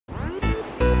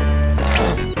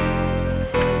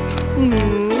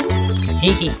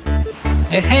Hey.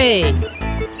 Hey.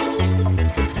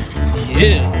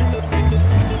 Yeah.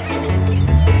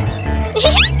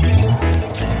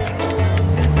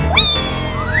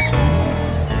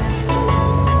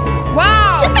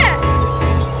 Wow! Super!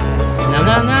 Na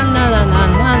na na na na na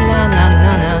na na na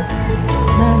na na.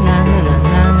 Na na na na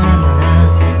na na na.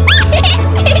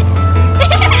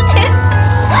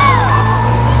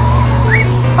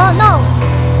 Oh no!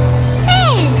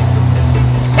 Hey!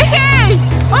 Hey!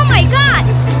 Oh my god!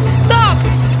 Stop!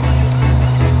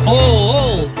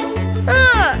 Oh.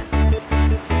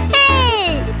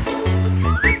 Hey!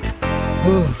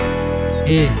 Oh.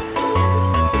 Hey.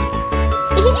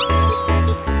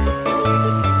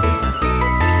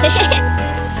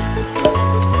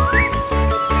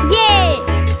 Yay!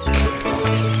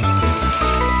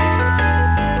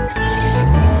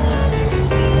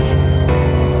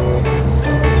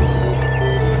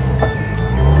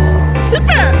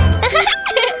 Super!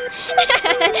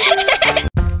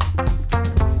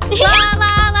 La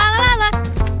la la la la.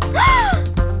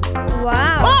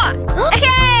 Wow! Oh!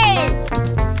 Hey!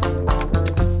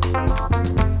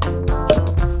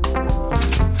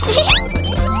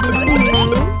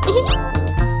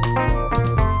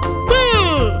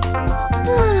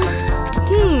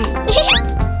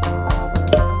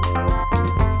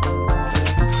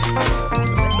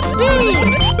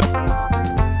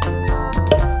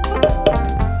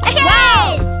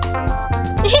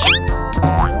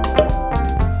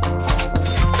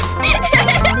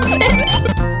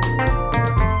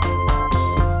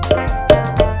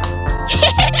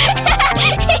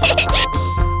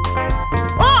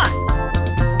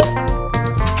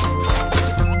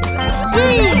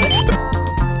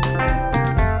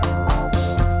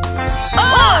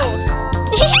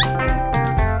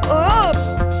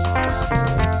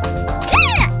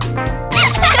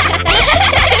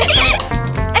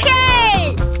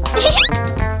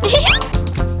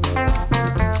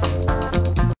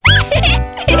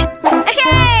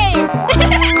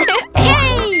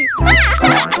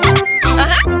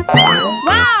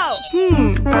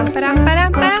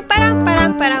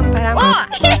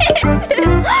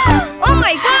 Wow! Oh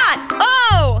my god!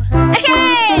 Oh!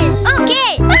 Okay!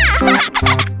 Okay!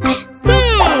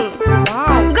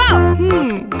 Wow! Go!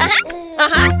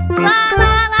 La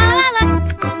la la la la.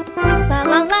 La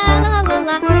la la la la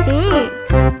la.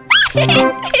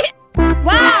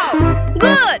 Wow!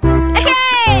 Good!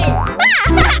 Okay!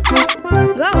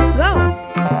 Go! Go!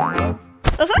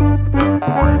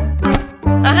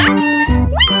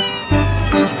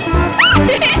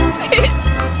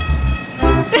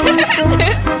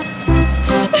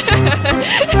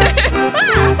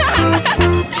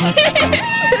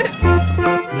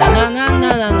 Na na na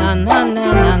na na na na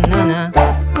na na na.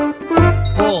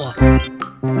 Oh.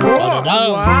 Oh,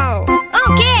 down. wow!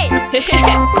 Okay!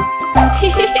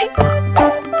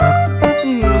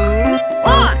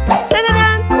 Oh!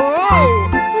 Da-da-dan! Oh!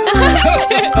 La la la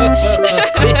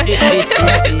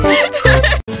la la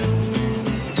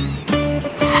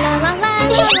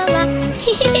la.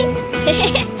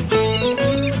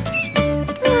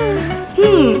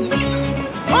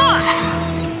 Oh!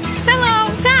 Hello!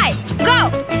 Hi! Go!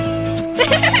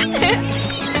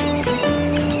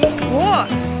 Oh!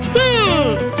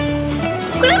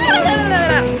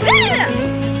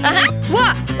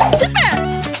 Whoa! Super!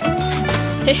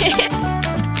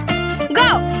 Go!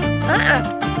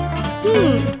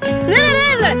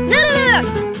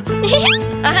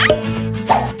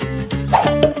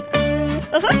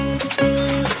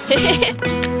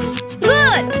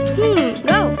 Good!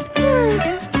 Go!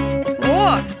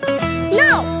 Whoa!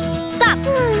 No! Stop!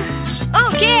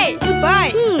 Okay!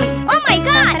 Goodbye! Oh my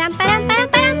god!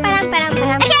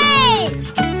 Hey!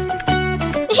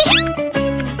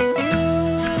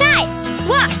 Hi!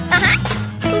 What?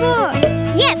 Good!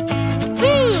 Yes!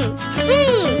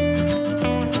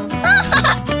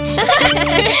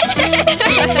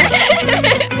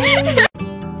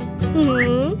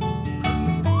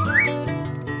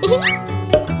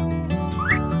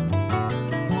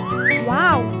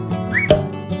 Wow!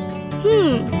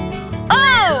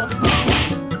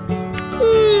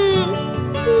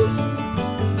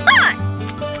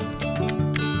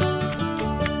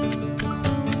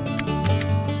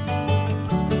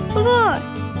 Oh!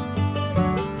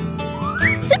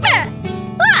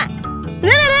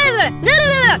 Good!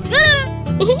 Super!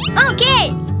 Okay!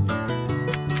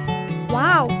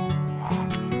 Wow!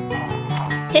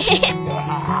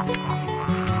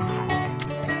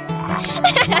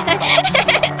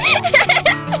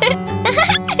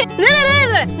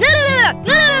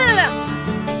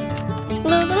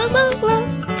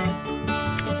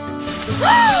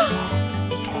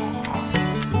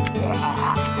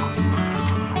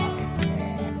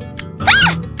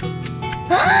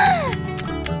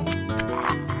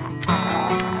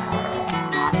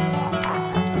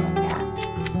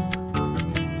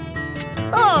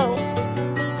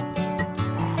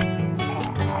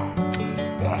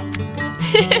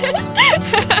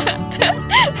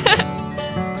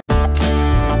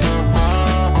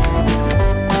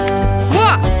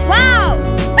 Wow!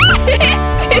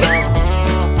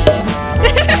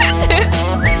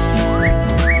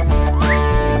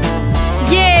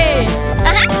 Yay!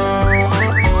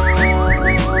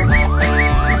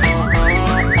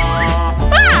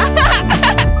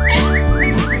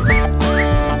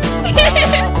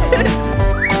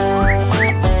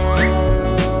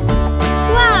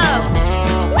 Wow!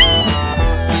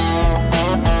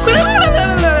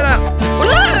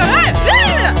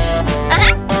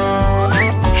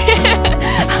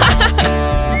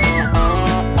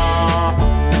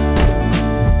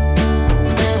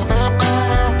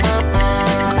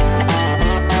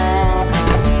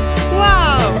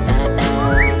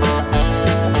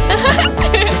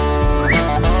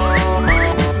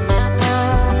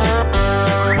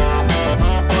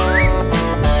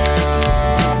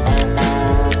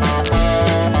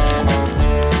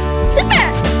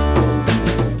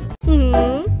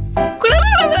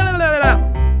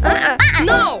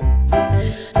 No!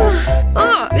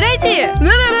 Oh, ready!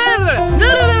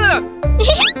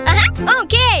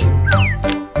 Okay!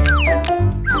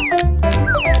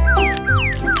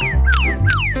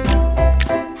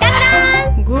 Ta-da!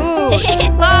 Good!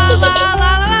 La la la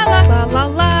la la la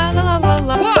la la la la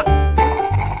la. What?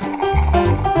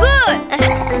 Good!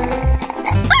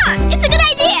 Oh, it's a good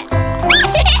idea!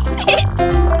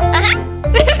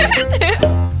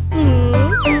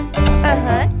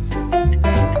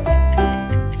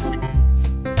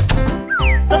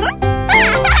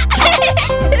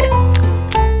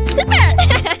 Super!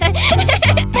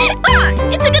 Oh,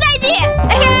 it's a good idea!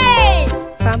 Hey!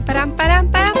 Pam param param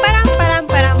param param param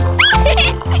param.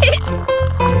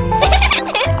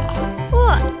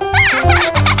 Oh.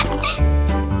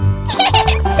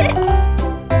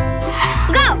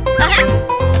 Go!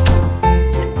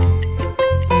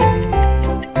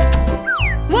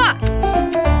 What?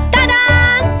 Ta-da!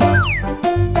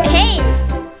 Hey!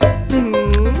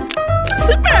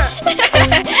 Super!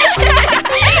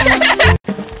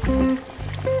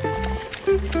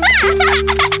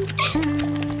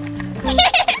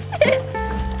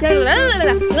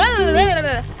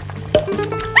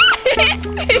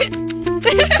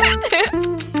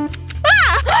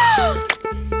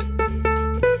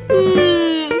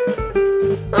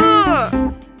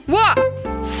 What?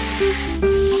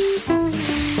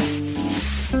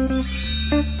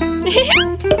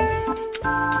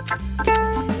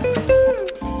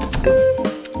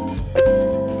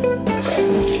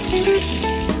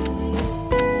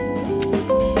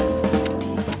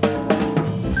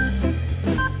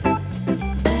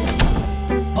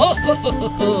 Oh ho ho ho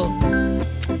ho.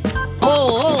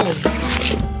 Oh.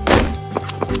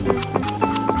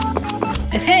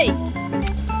 Hey.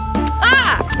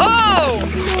 Ah! Oh!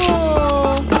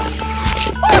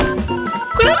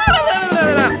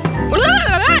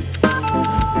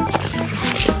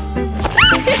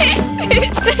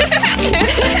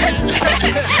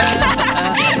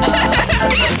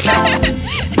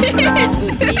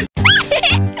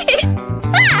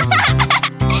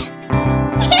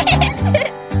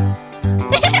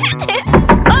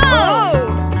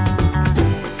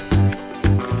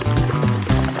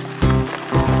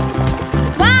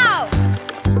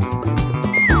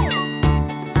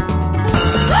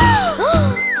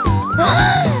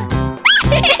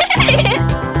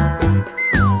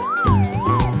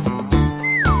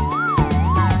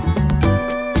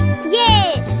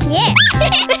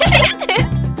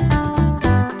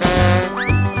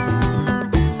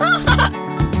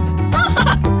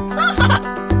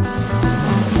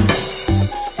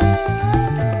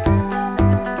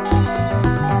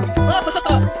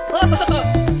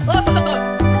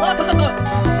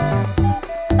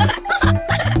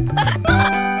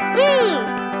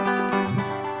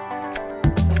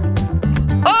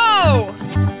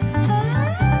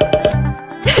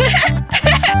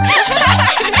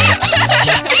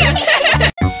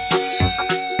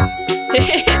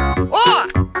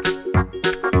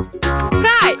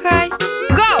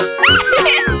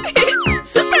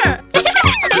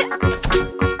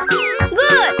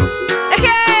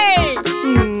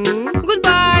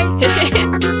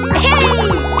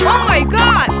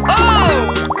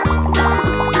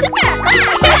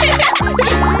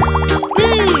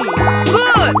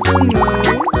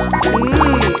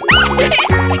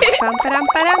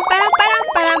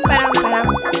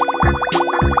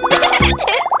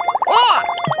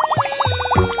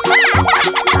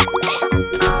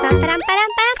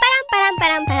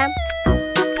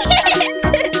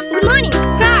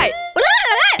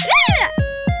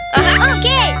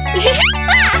 Okay.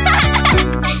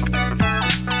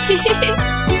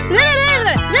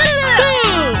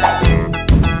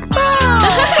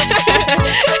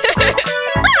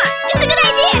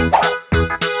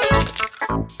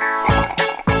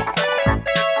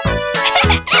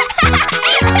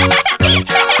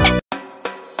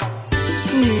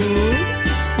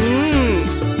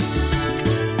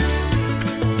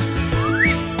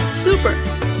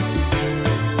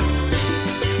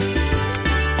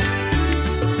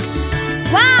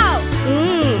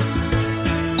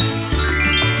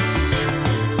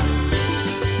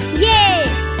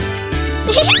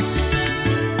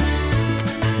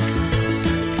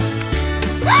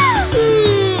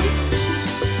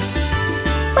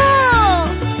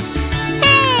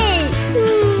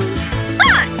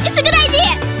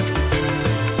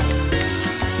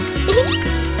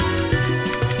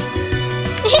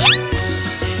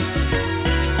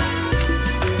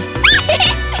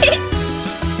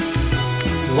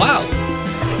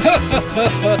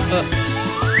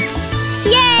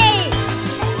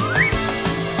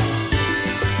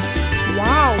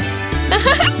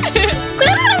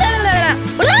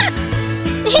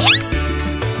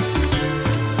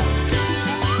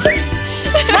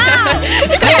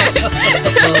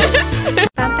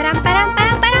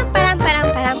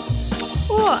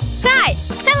 Oh, hi!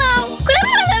 Hello!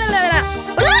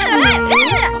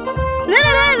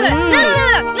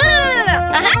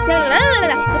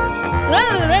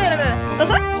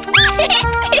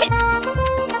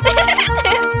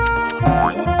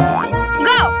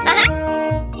 Go!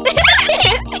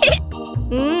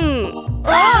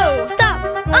 Oh, stop!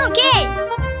 Okay!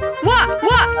 What?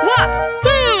 What? What?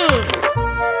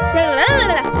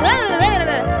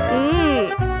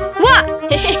 What?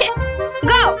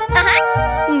 Go! Oh!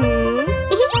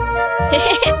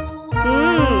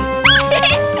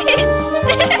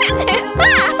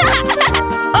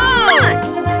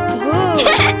 Good!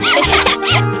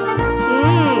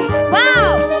 Wow!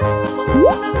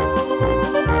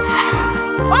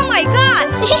 Oh my God!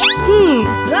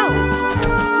 Go!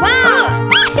 Wow!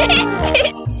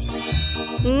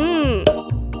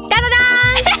 Ta-da-da!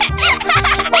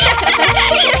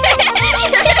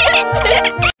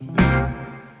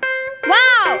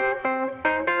 Wow!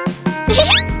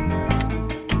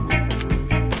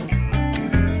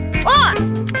 Oh!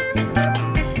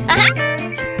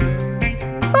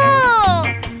 Oh!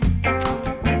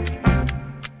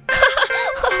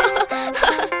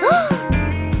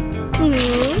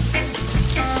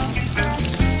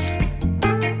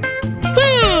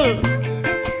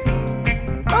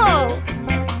 Oh!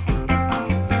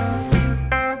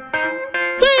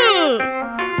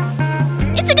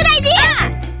 It's a good idea!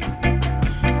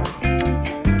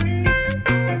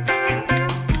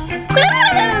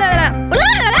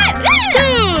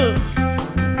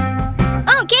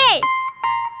 Okay!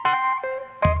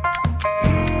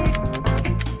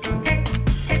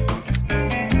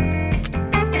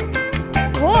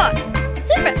 Whoa!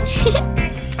 Super!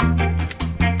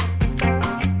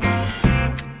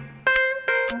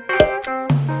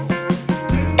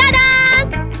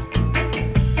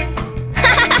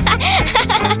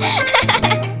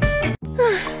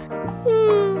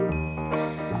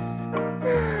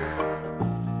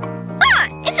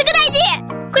 It's a good idea!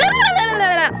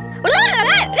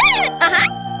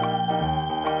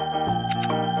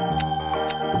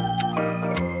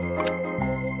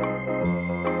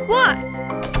 What?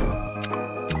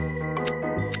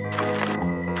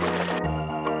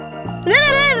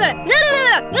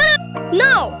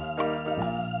 No!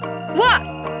 What?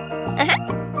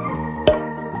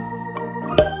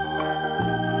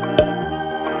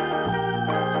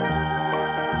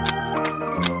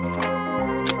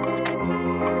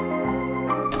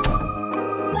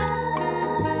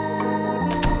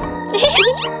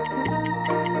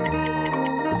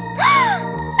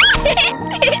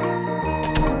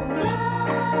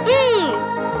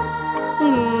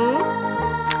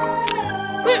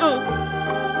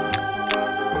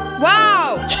 Wow!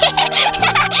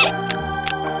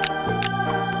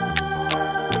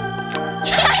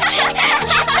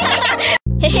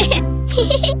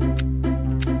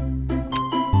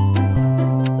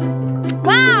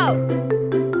 Wow!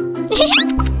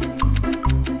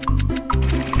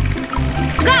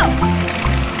 Go!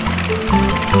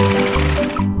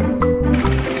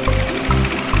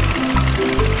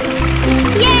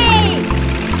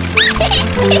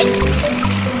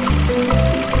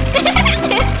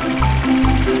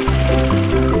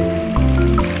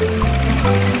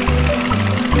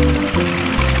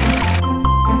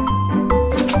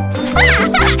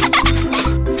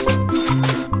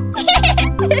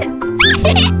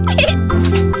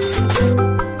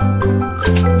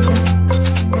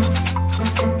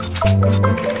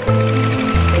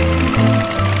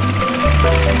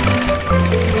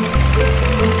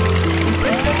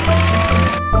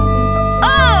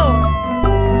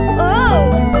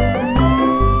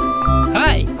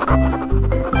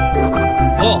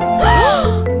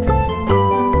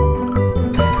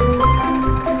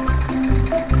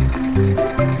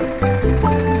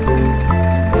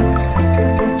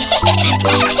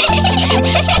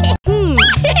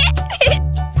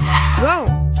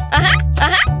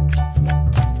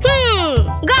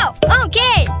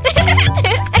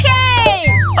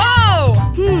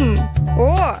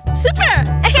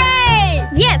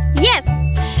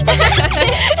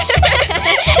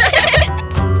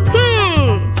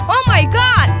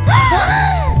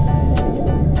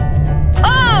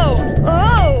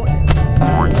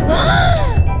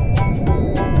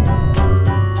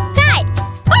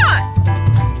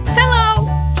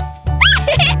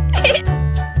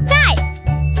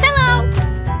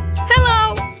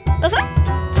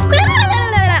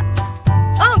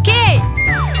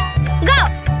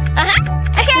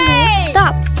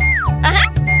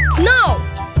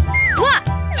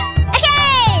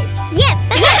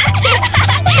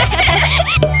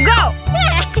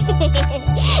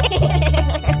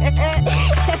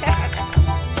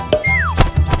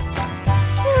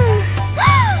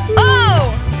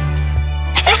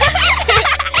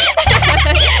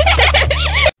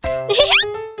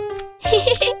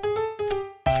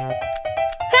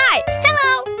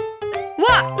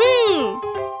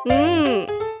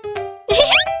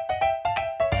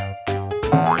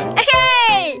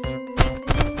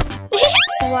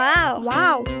 Wow.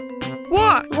 Wow.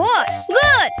 What? What?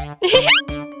 Good.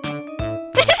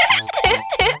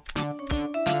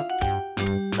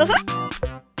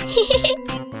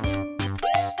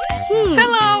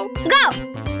 Hello. Go.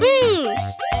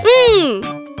 Hey.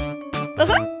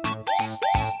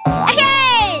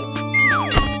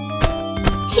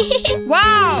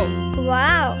 Wow.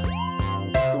 Wow.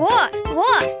 What?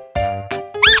 What?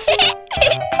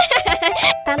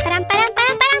 Pam param param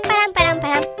param param param param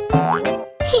param.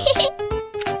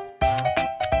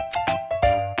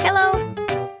 Hello.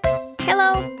 Hello.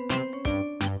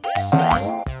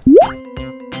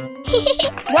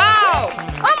 Wow.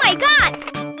 Oh my God.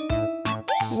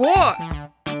 What?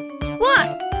 What?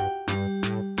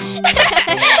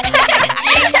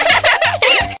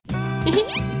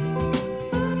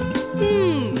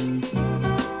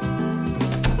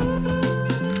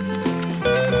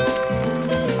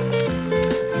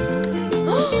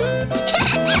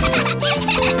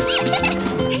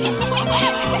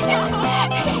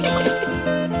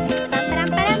 Param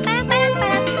param param param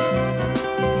param.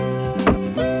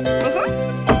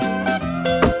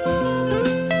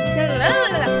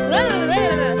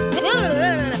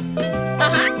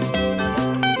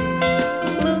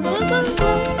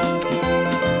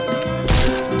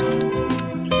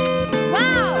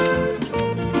 Wow.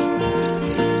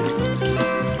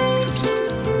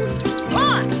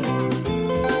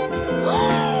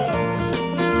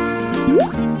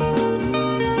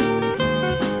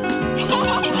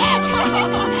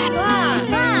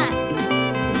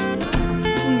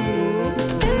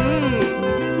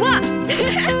 What?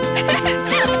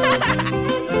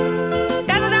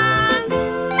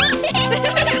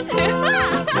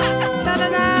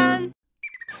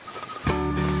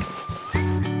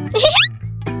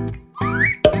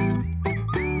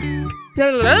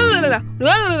 Ta-da-dan.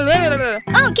 Ta-da-dan.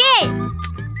 Okay.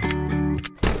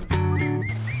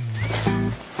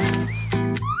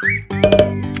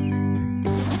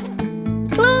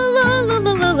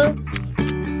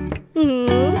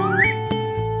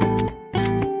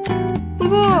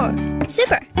 What?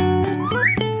 Super.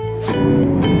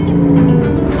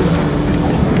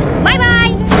 Bye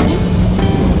bye.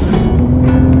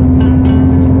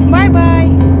 Bye bye.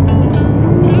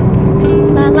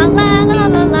 La la la la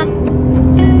la la.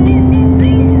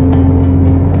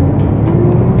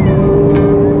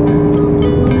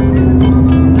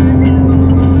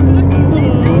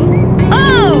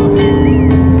 Oh!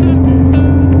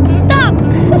 Stop.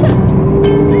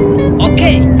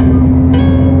 Okay.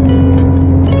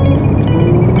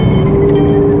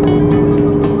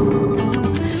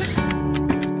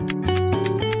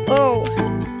 Oh.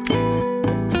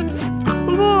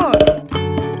 What?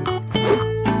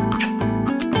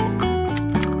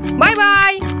 Bye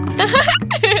bye.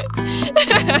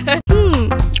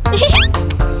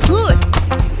 Good.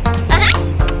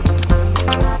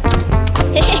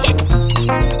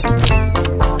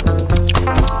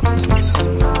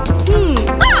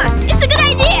 Ah, it's a good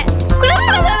idea. Oh,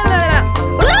 go.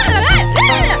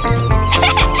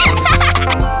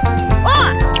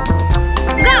 What?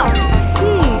 Go.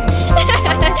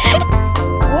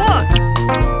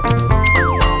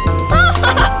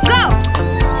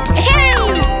 Hey.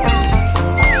 Oh.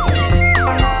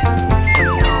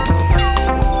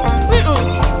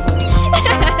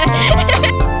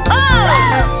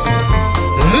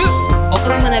 お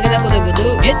かまなげだこでぐ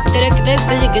どゲッテレクテ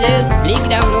クリクレリク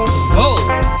ダウンのゴー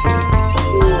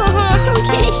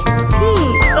Okay.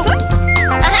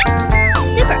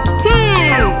 Super.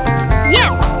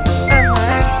 Yes.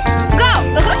 Go.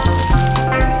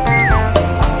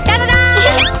 Da-da-da.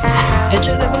 えち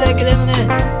ょでこでけでもね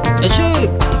よしゅ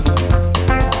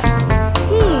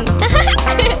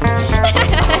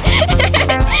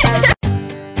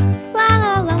La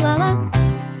la la la la.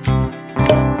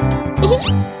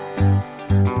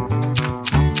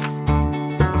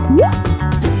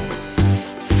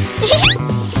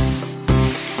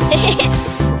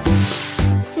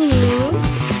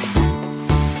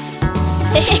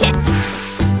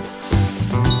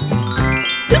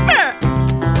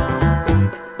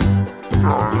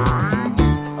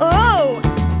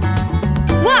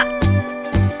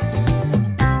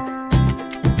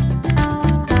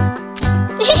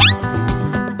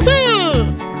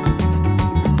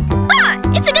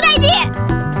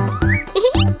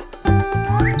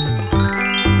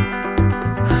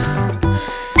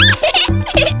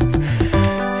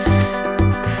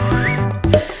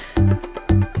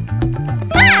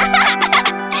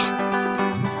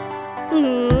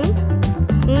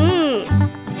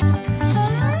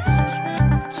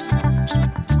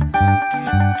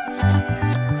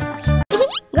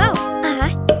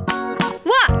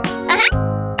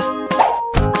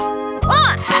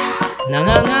 Na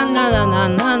na na na na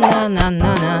na na na na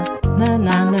na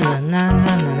na na na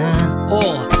na na.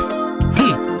 Oh.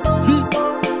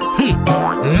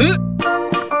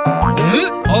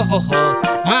 Oh ho ho.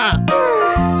 Ah.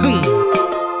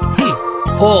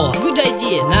 Oh, good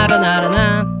idea. Na na na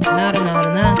na na na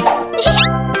na.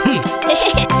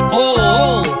 Oh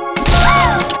oh.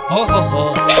 Oh ho ho.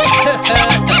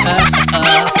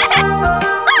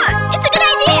 It's a good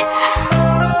idea.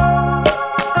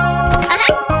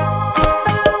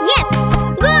 Yes,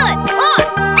 good.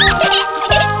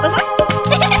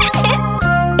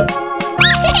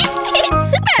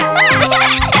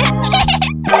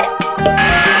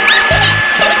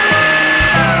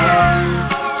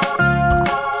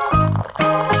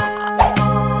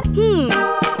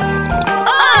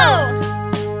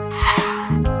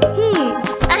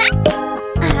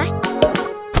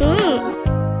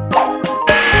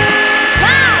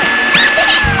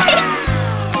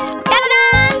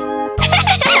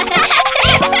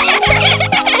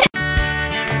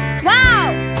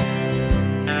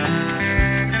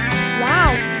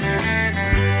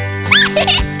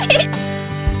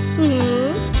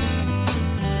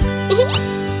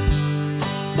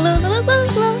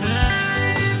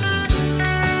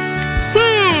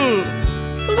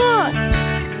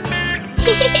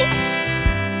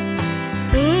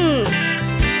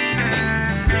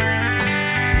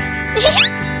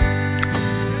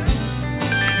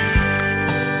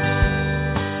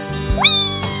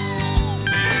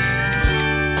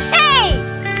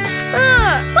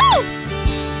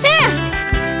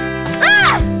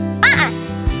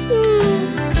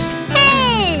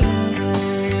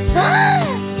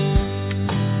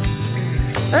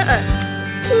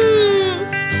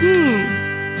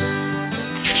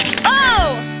 Oh.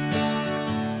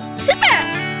 Super.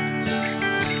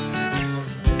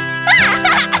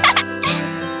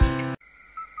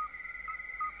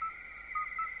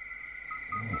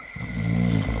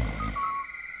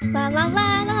 La la la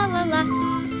la la la.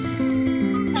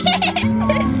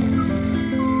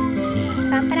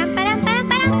 Pam param param param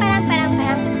param param param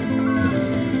param.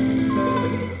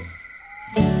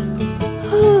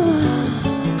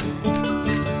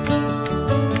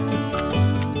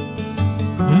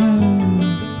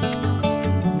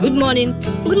 Good morning.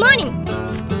 Good morning.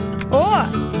 Oh.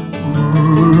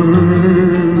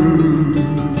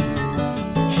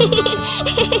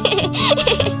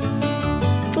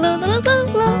 Glow, glow, glow,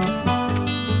 glow.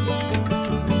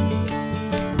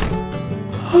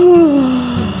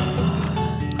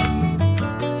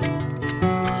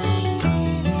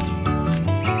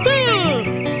 Hey!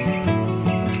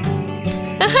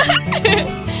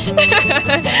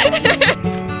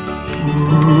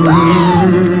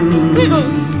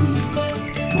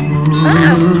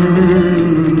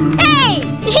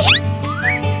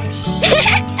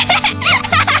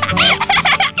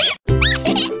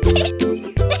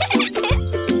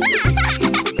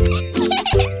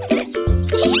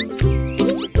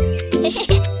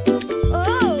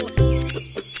 Oh!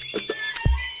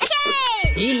 Hey!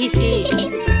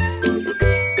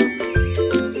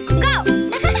 Go!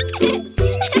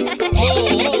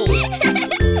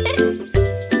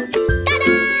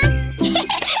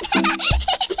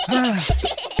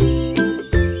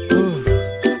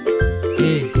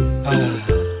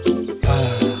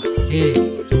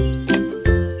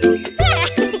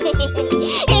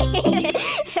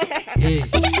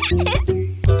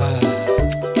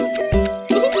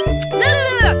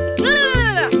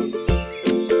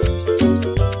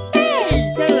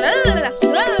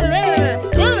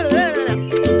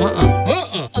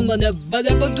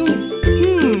 Badabadoo.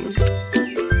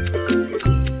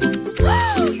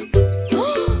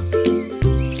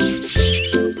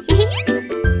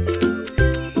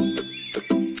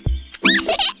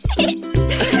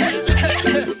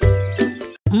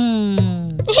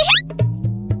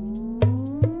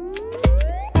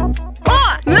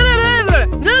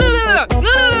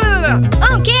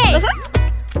 Okay.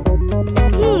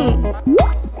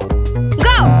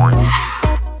 Go.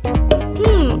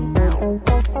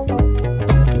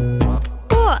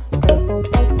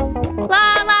 La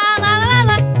la la la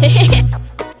la.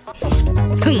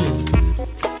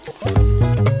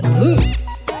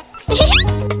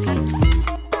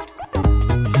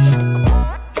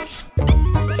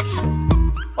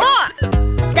 Oh,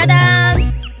 ta-da!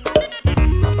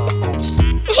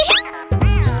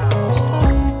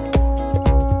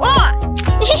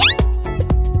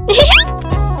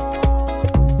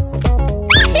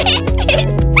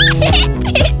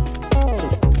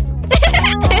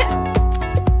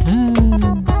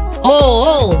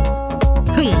 Oh,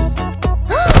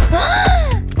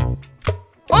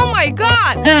 Oh my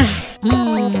god!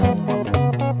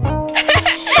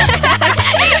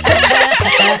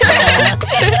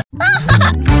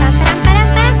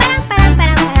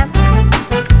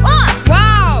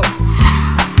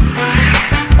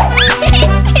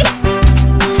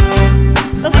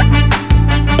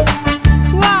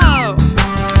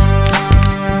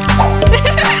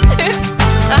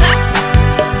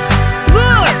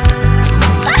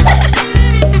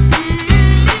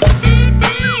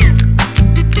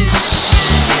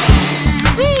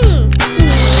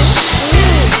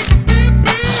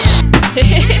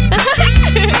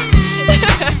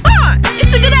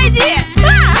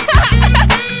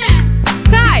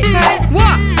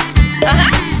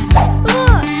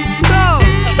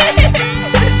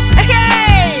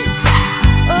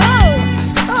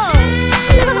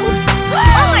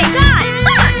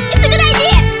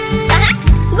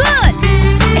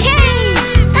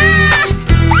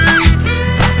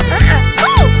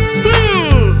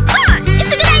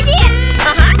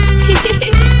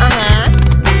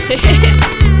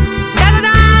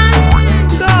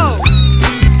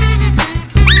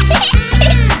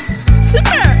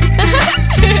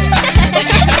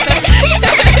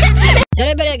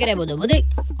 Jere bere gere budu budu.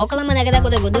 Okalama ne kadar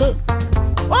kudu kudu.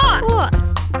 O.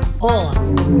 O.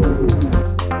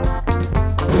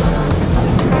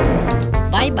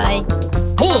 Bye bye.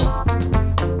 Oh.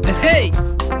 Hey.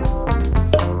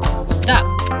 Stop.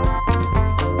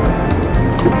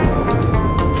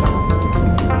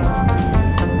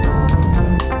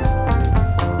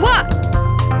 What?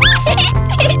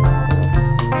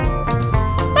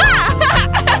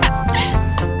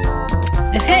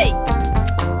 Hey.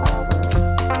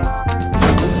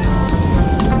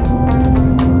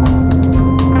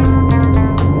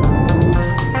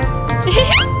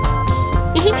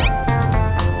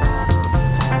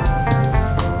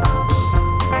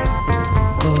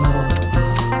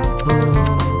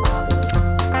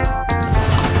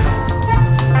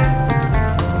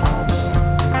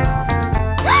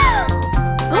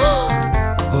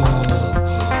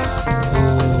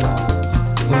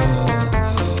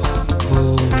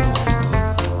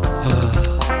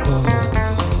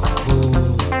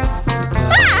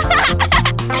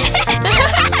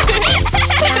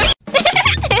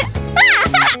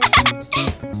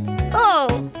 Oh.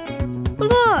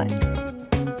 Boy.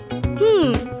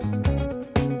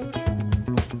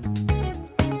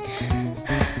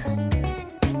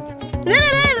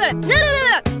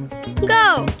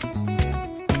 Go.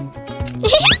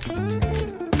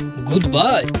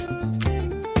 Goodbye.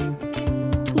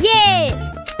 Yay.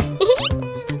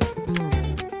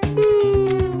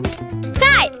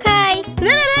 Kai. Kai.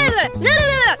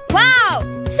 Wow.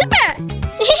 Super.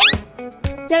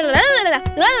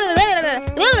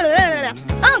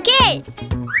 Okay.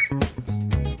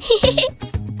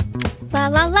 La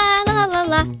la la la la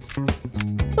la.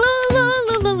 Lu lu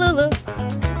lu lu lu.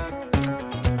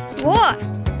 Whoa. Oh.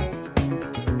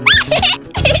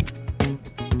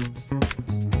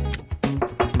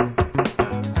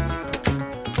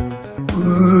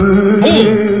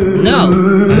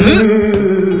 No.